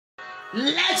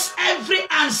Let every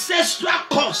ancestral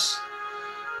curse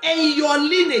in your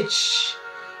lineage,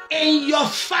 in your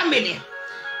family,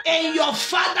 in your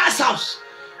father's house,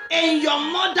 in your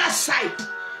mother's side,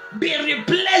 be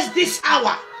replaced this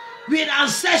hour with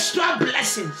ancestral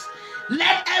blessings.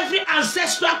 Let every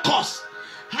ancestral curse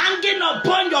hanging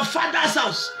upon your father's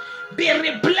house be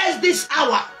replaced this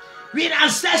hour with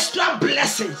ancestral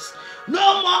blessings.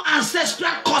 No more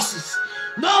ancestral curses.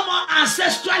 No more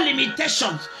ancestral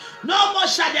limitations. No more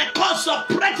shall the curse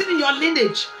operating in your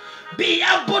lineage be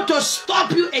able to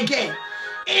stop you again.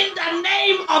 In the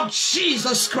name of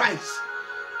Jesus Christ.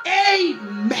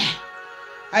 Amen.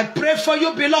 I pray for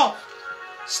you, beloved.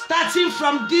 Starting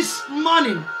from this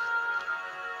morning,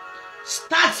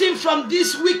 starting from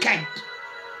this weekend,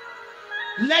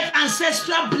 let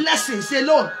ancestral blessings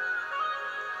alone,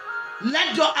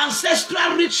 let your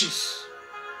ancestral riches,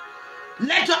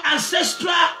 let your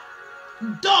ancestral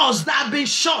doors that have been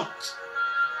shut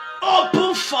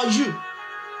open for you.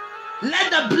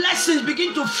 Let the blessings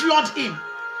begin to flood in,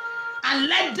 and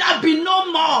let there be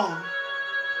no more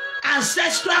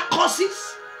ancestral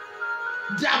curses,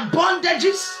 their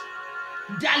bondages,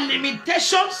 their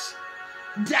limitations,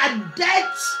 their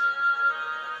debts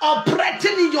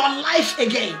operating in your life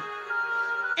again.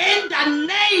 In the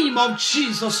name of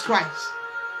Jesus Christ,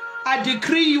 I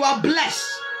decree you are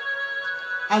blessed,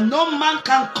 and no man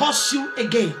can curse you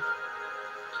again.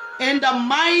 In the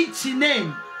mighty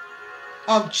name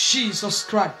of Jesus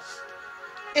Christ.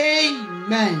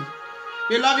 Amen.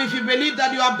 Beloved, if you believe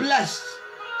that you are blessed,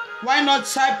 why not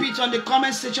type it on the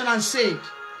comment section and say,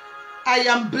 I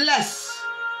am blessed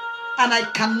and I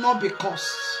cannot be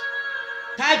cursed.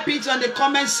 Type it on the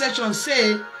comment section.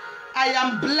 Say, I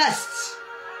am blessed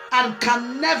and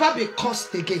can never be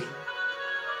cursed again.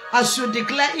 As you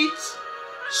declare it,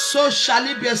 so shall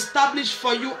it be established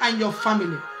for you and your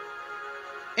family.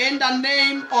 In the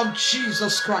name of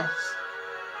Jesus Christ.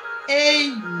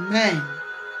 Amen.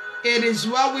 It is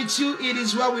well with you. It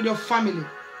is well with your family.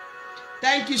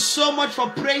 Thank you so much for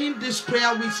praying this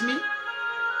prayer with me.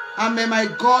 And may my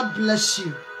God bless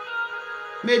you.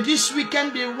 May this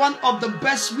weekend be one of the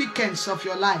best weekends of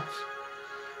your life.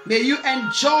 May you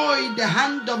enjoy the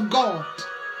hand of God,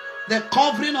 the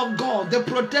covering of God, the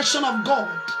protection of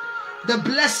God, the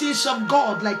blessings of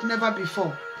God like never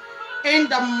before. In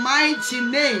the mighty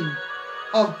name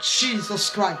of Jesus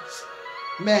Christ.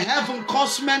 May heaven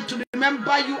cause men to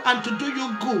remember you and to do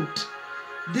you good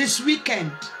this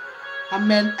weekend.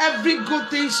 Amen. Every good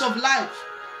things of life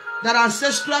that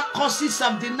ancestral causes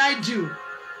have denied you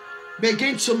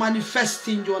begin to manifest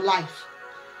in your life.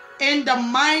 In the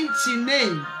mighty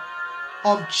name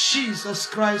of Jesus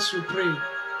Christ we pray.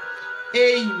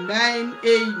 Amen,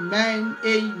 amen,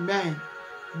 amen.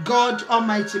 God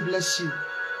Almighty bless you.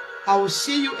 I will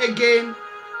see you again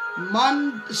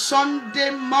Sunday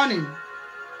morning,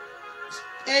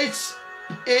 8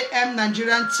 a.m.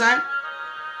 Nigerian time.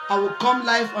 I will come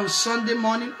live on Sunday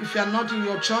morning. If you are not in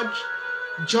your church,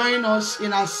 join us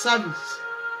in our service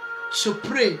to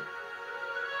pray.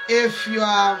 If you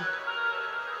are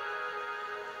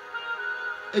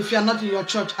not in your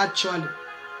church, actually,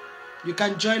 you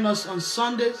can join us on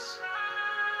Sundays.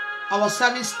 Our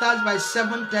service starts by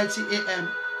 7:30 a.m.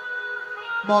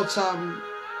 But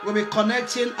we'll be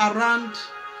connecting around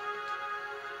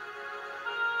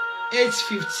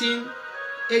 8:15,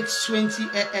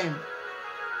 8:20 a.m.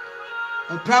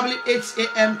 or probably 8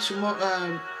 a.m.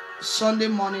 tomorrow, Sunday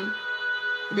morning.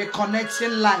 We'll be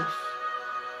connecting live.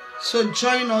 So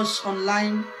join us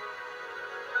online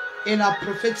in our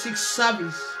prophetic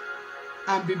service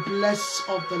and be blessed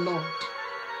of the Lord.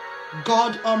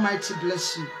 God Almighty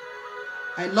bless you.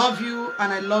 I love you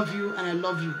and I love you and I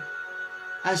love you.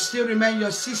 I still remain your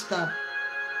sister,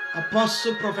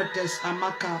 Apostle Prophetess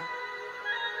Amaka.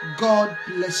 God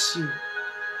bless you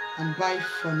and bye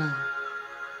for now.